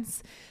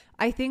sense.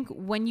 I think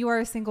when you are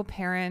a single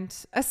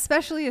parent,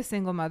 especially a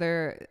single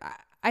mother,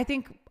 I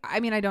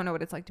don't know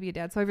what it's like to be a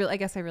dad, so I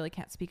guess I really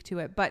can't speak to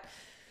it, but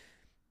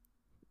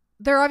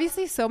there are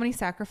obviously so many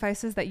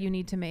sacrifices that you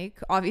need to make,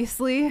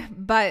 obviously,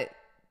 but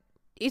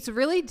it's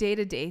really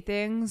day-to-day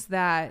things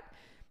that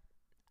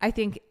I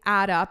think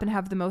add up and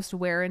have the most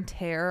wear and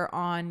tear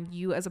on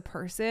you as a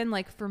person.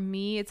 Like, for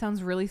me, it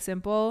sounds really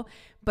simple,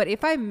 but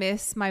if I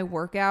miss my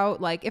workout,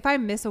 like if I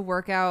miss a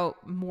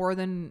workout more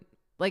than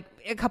like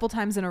a couple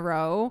times in a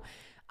row,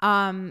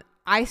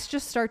 I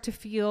just start to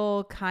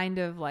feel kind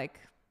of like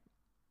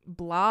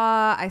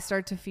blah. I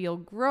start to feel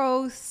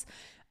gross.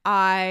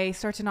 I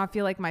start to not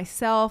feel like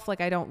myself.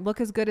 Like, I don't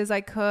look as good as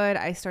I could.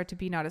 I start to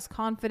be not as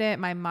confident.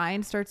 My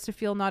mind starts to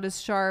feel not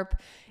as sharp.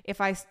 If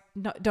I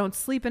don't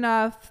sleep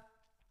enough,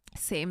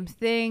 same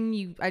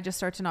thing. I just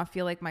start to not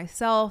feel like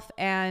myself.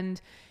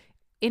 And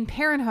in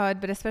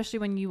parenthood, but especially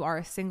when you are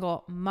a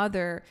single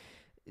mother,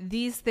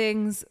 these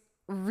things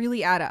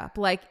really add up.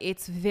 Like,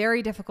 it's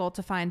very difficult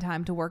to find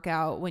time to work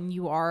out when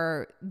you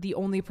are the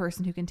only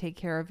person who can take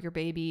care of your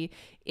baby.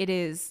 It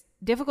is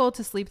difficult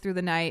to sleep through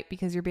the night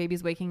because your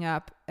baby's waking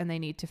up and they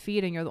need to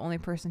feed, and you're the only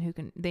person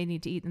they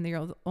need to eat, and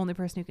you're the only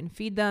person who can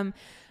feed them.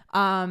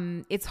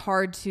 It's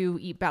hard to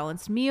eat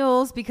balanced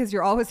meals because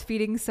you're always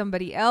feeding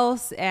somebody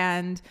else,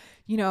 and,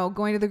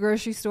 going to the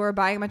grocery store,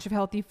 buying a bunch of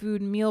healthy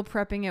food, meal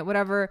prepping it,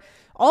 whatever.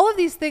 All of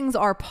these things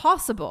are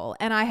possible.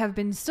 And I have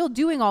been still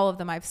doing all of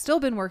them. I've still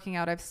been working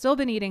out. I've still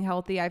been eating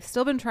healthy. I've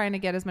still been trying to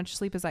get as much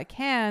sleep as I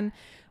can,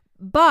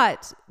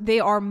 but they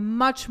are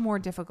much more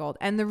difficult.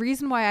 And the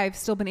reason why I've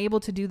still been able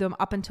to do them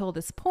up until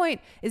this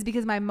point is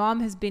because my mom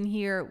has been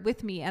here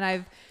with me, and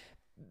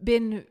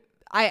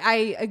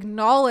I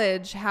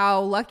acknowledge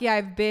how lucky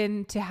I've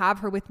been to have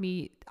her with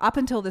me up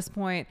until this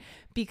point,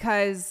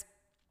 because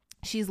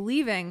she's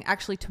leaving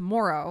actually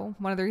tomorrow.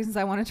 One of the reasons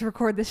I wanted to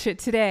record this shit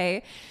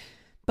today.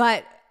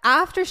 But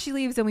after she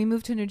leaves and we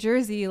move to New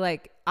Jersey,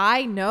 like,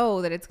 I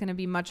know that it's going to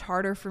be much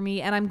harder for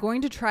me, and I'm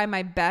going to try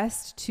my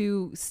best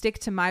to stick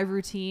to my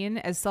routine,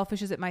 as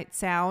selfish as it might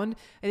sound.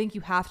 I think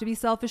you have to be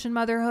selfish in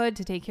motherhood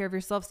to take care of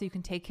yourself so you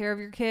can take care of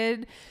your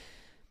kid.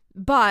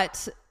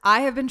 But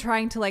I have been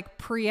trying to like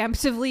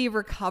preemptively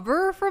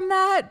recover from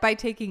that by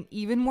taking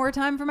even more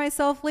time for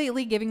myself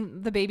lately,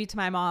 giving the baby to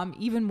my mom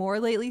even more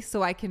lately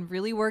so I can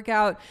really work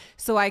out,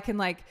 so I can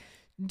like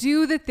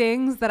do the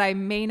things that I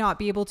may not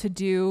be able to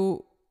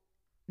do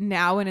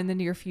now and in the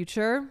near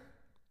future.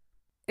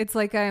 It's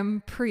like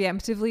I'm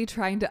preemptively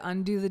trying to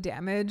undo the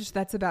damage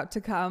that's about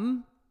to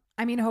come.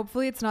 I mean,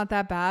 hopefully it's not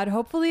that bad.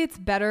 Hopefully it's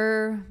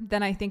better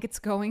than I think it's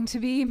going to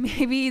be.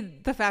 Maybe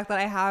the fact that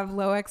I have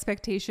low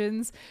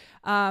expectations,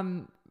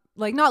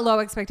 like not low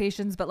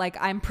expectations, but like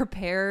I'm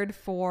prepared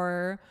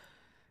for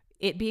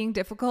it being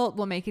difficult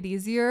will make it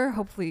easier.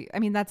 Hopefully. I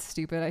mean, that's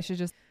stupid. I should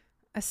just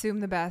assume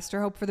the best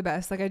or hope for the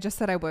best. Like I just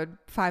said I would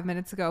 5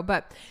 minutes ago.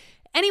 But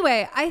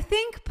anyway, I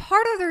think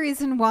part of the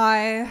reason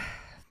why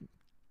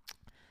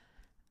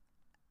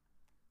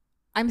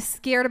I'm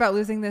scared about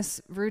losing this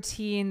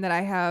routine that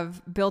I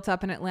have built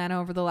up in Atlanta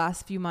over the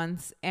last few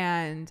months,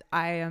 and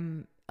I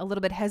am a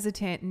little bit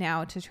hesitant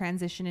now to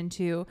transition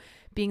into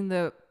being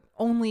the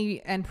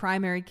only and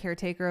primary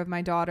caretaker of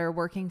my daughter,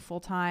 working full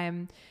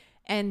time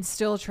and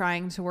still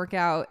trying to work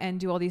out and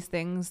do all these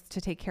things to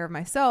take care of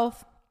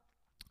myself.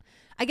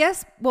 I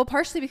guess, well,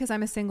 partially because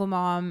I'm a single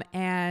mom,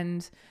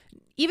 and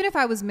even if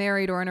I was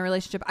married or in a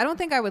relationship, I don't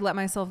think I would let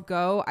myself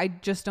go. I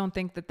just don't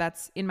think that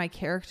that's in my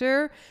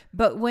character.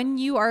 But when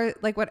you are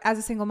like, as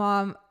a single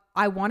mom,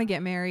 I want to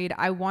get married.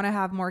 I want to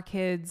have more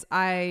kids.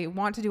 I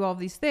want to do all of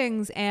these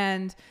things.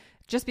 And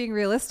just being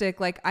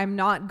realistic, like I'm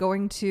not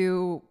going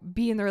to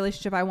be in the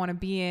relationship I want to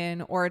be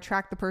in or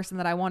attract the person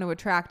that I want to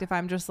attract if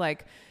I'm just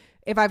like,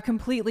 if I've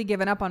completely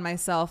given up on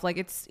myself. Like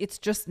it's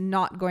just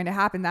not going to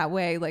happen that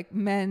way. Like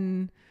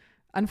men,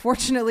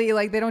 unfortunately,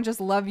 like they don't just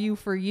love you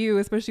for you,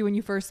 especially when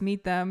you first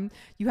meet them.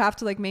 You have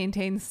to like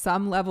maintain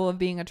some level of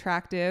being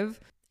attractive.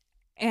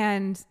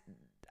 And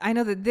I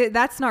know that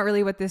that's not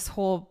really what this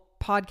whole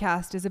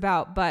podcast is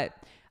about, but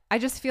I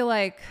just feel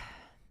like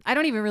I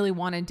don't even really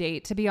want to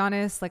date, to be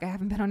honest. Like I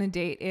haven't been on a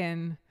date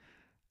in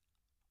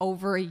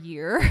over a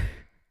year.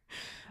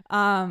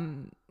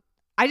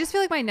 I just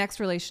feel like my next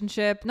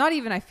relationship, not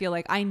even I feel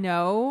like, I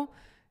know,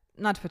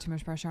 not to put too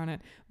much pressure on it,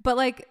 but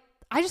like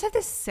I just have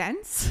this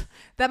sense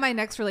that my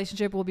next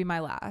relationship will be my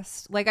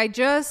last. Like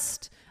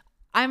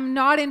I'm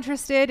not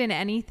interested in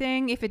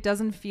anything if it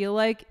doesn't feel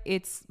like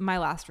it's my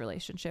last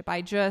relationship.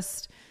 I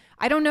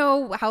don't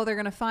know how they're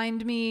going to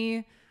find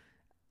me.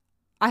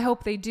 I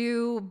hope they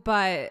do,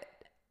 but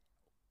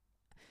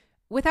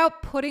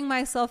without putting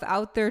myself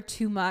out there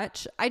too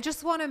much, I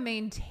just want to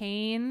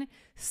maintain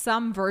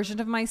some version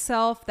of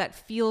myself that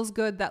feels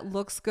good, that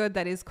looks good,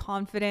 that is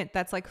confident,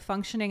 that's like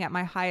functioning at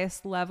my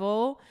highest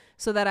level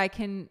so that I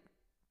can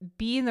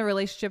be in the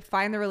relationship,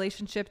 find the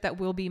relationship that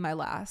will be my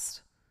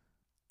last.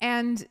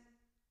 And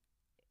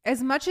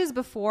as much as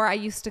before I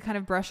used to kind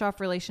of brush off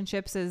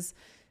relationships as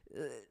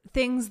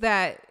things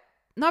that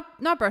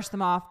not brush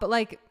them off, but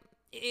like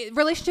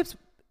relationships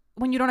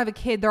when you don't have a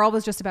kid, they're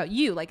always just about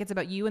you. Like it's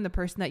about you and the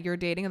person that you're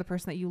dating or the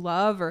person that you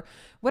love or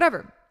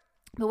whatever.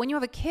 But when you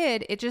have a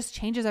kid, it just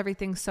changes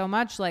everything so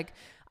much. Like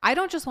I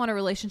don't just want a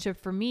relationship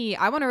for me.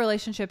 I want a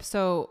relationship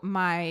so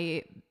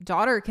my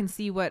daughter can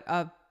see what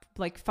a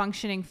like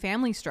functioning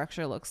family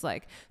structure looks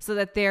like, so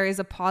that there is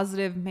a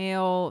positive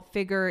male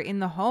figure in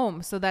the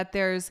home, so that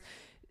there's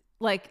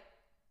like,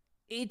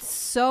 it's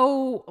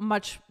so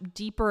much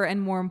deeper and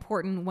more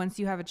important once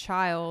you have a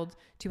child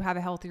to have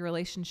a healthy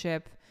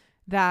relationship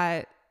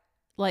that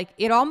like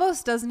it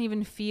almost doesn't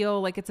even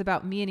feel like it's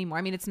about me anymore.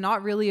 I mean, it's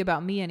not really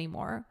about me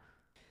anymore.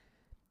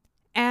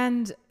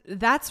 And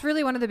that's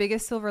really one of the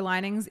biggest silver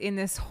linings in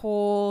this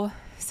whole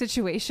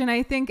situation,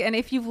 I think. And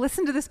if you've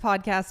listened to this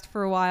podcast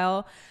for a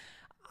while,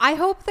 I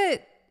hope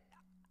that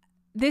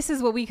this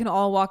is what we can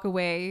all walk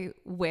away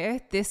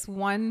with. This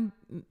one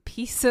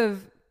piece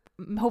of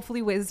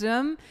hopefully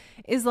wisdom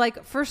is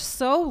like, for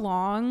so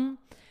long,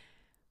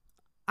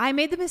 I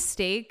made the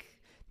mistake,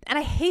 and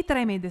I hate that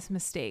I made this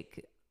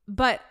mistake,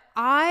 but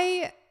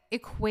I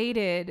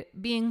equated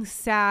being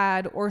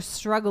sad or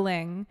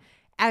struggling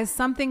as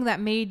something that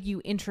made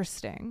you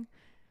interesting.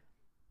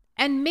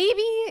 And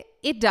maybe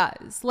it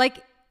does.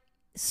 Like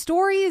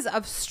stories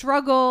of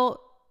struggle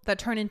that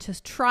turn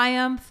into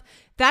triumph,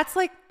 that's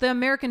like the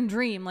American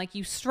dream. Like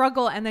you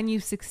struggle and then you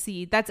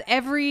succeed. That's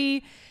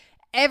every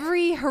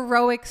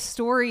heroic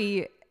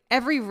story,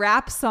 every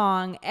rap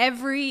song,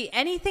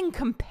 anything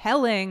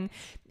compelling.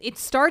 It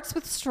starts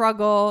with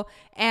struggle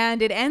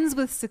and it ends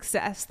with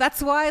success.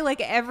 That's why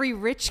like every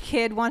rich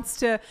kid wants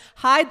to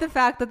hide the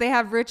fact that they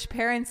have rich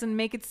parents and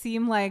make it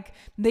seem like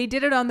they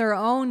did it on their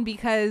own,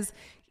 because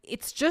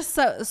it's just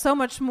so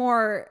much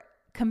more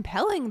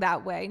compelling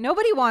that way.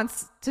 Nobody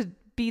wants to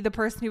be the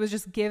person who was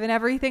just given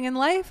everything in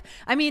life.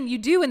 I mean, you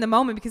do in the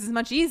moment because it's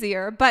much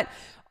easier, but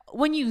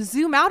when you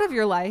zoom out of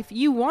your life,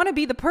 you want to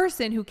be the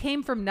person who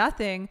came from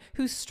nothing,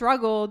 who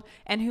struggled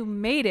and who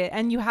made it,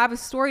 and you have a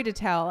story to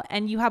tell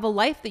and you have a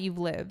life that you've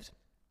lived.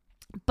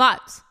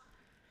 But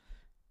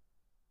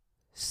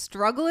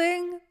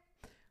struggling,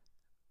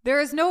 there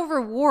is no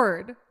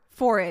reward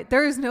for it.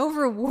 There is no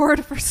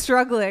reward for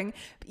struggling.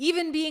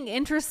 Even being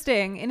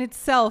interesting in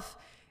itself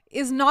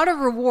is not a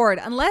reward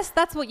unless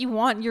that's what you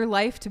want your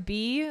life to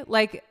be.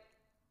 Like,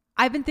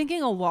 I've been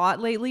thinking a lot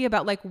lately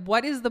about like,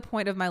 what is the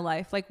point of my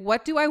life? Like,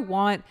 what do I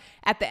want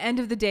at the end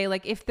of the day?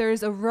 Like, if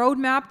there's a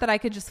roadmap that I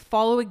could just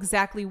follow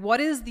exactly, what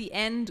is the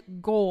end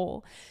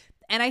goal?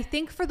 And I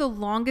think for the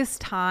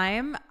longest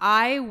time,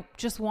 I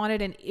just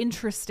wanted an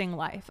interesting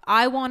life.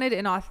 I wanted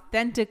an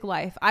authentic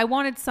life. I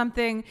wanted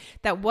something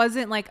that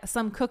wasn't like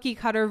some cookie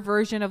cutter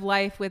version of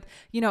life with,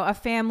 you know, a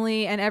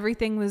family and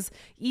everything was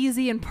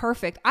easy and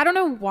perfect. I don't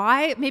know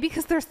why. Maybe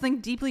because there's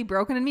something deeply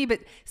broken in me. But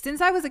since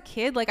I was a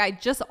kid, like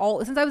since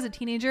I was a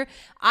teenager,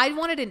 I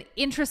wanted an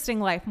interesting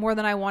life more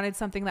than I wanted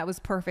something that was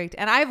perfect.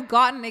 And I've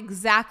gotten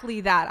exactly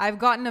that. I've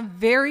gotten a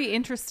very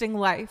interesting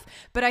life.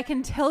 But I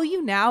can tell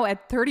you now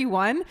at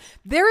 31,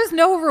 there is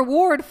no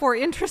reward for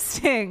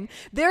interesting.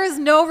 There is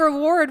no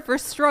reward for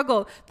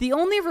struggle. The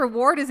only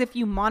reward is if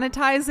you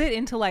monetize it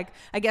into like,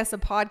 I guess, a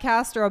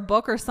podcast or a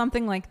book or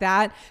something like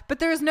that. But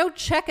there is no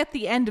check at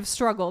the end of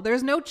struggle.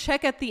 There's no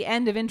check at the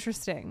end of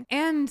interesting.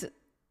 And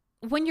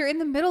when you're in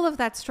the middle of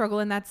that struggle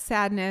and that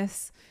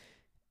sadness,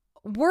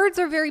 words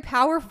are very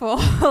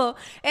powerful.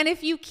 And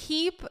if you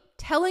keep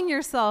telling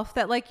yourself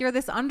that like you're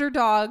this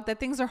underdog, that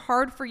things are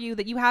hard for you,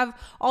 that you have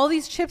all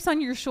these chips on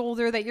your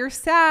shoulder, that you're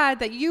sad,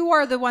 that you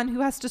are the one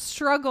who has to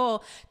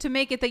struggle to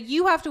make it, that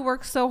you have to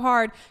work so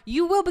hard,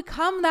 you will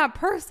become that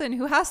person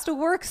who has to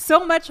work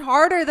so much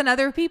harder than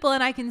other people.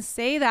 And I can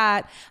say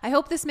that. I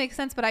hope this makes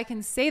sense, but I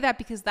can say that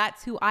because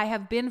that's who I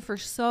have been for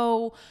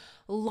so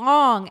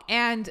long.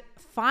 And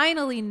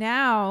finally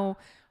now,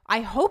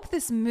 I hope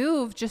this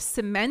move just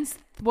cements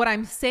what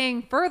I'm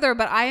saying further,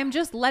 but I am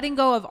just letting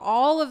go of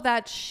all of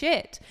that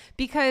shit.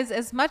 Because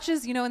as much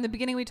as, you know, in the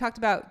beginning we talked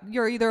about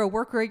you're either a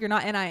worker or you're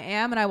not, and I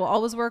am, and I will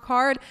always work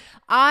hard.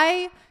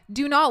 I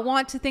do not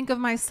want to think of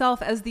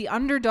myself as the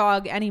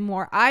underdog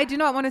anymore. I do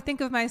not want to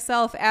think of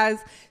myself as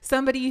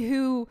somebody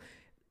who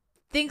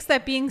thinks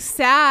that being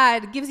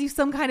sad gives you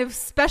some kind of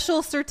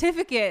special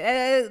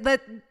certificate,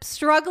 that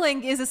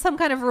struggling is some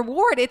kind of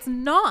reward. It's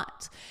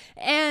not.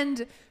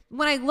 And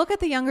when I look at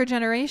the younger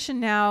generation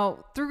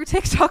now through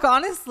TikTok,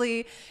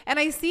 honestly, and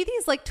I see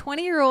these like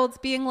 20-year-olds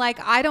being like,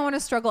 I don't want to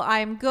struggle.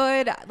 I'm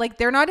good. Like,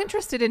 they're not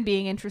interested in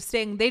being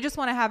interesting. They just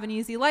want to have an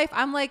easy life.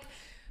 I'm like,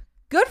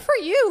 good for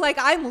you. Like,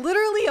 I'm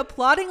literally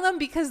applauding them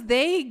because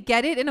they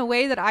get it in a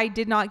way that I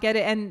did not get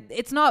it. And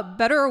it's not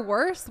better or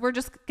worse. We're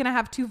just going to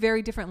have two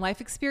very different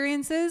life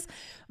experiences.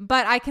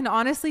 But I can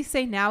honestly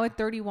say now at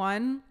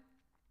 31,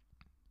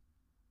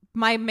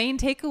 my main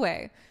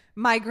takeaway,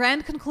 my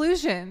grand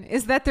conclusion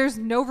is that there's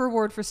no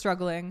reward for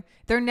struggling.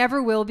 There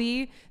never will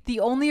be.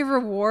 The only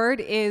reward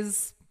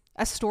is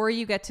a story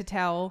you get to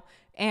tell,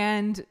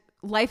 and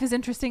life is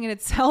interesting in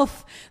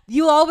itself.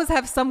 You'll always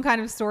have some kind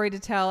of story to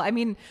tell. I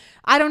mean,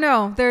 I don't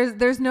know.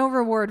 There's no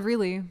reward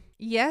really.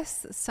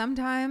 Yes,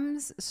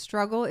 sometimes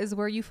struggle is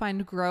where you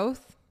find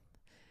growth,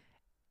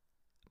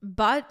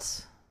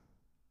 but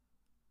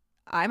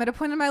I'm at a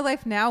point in my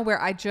life now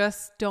where I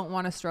just don't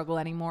want to struggle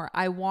anymore.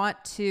 I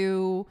want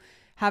to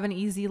have an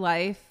easy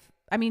life.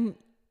 I mean,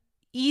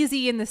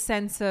 easy in the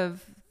sense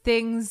of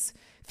things,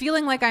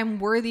 feeling like I'm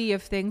worthy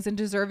of things and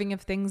deserving of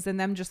things and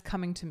them just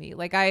coming to me.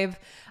 Like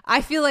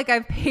I feel like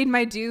I've paid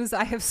my dues.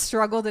 I have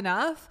struggled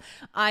enough.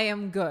 I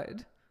am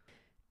good.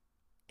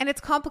 And it's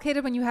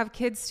complicated when you have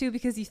kids too,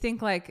 because you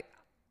think like,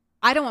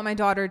 I don't want my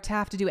daughter to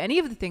have to do any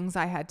of the things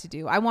I had to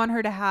do. I want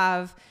her to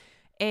have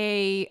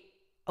a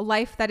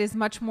life that is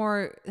much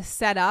more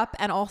set up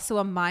and also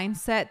a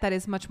mindset that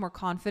is much more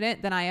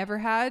confident than I ever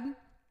had.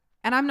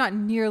 And I'm not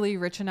nearly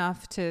rich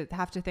enough to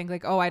have to think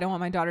like, oh, I don't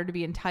want my daughter to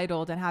be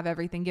entitled and have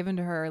everything given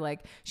to her.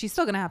 Like, she's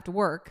still going to have to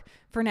work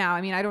for now.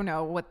 I mean, I don't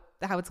know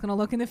how it's going to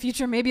look in the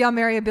future. Maybe I'll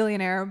marry a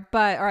billionaire, or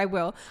I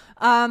will.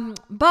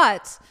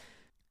 But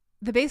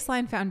the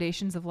baseline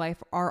foundations of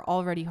life are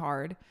already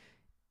hard.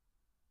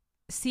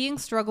 Seeing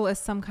struggle as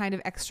some kind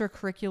of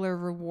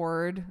extracurricular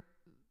reward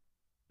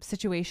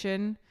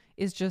situation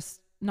is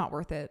just not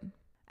worth it.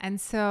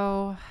 And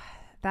so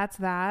that's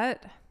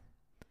that.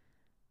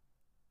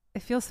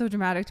 It feels so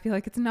dramatic to be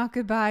like, it's not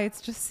goodbye, it's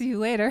just see you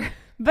later.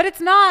 But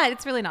it's not.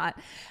 It's really not.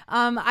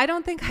 I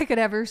don't think I could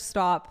ever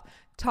stop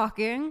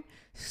talking.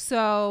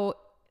 So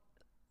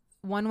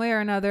one way or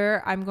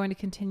another, I'm going to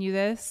continue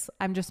this.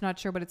 I'm just not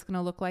sure what it's going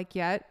to look like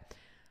yet.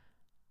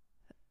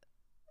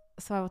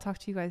 So I will talk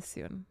to you guys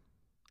soon.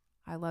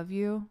 I love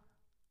you.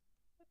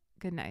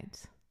 Good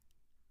night.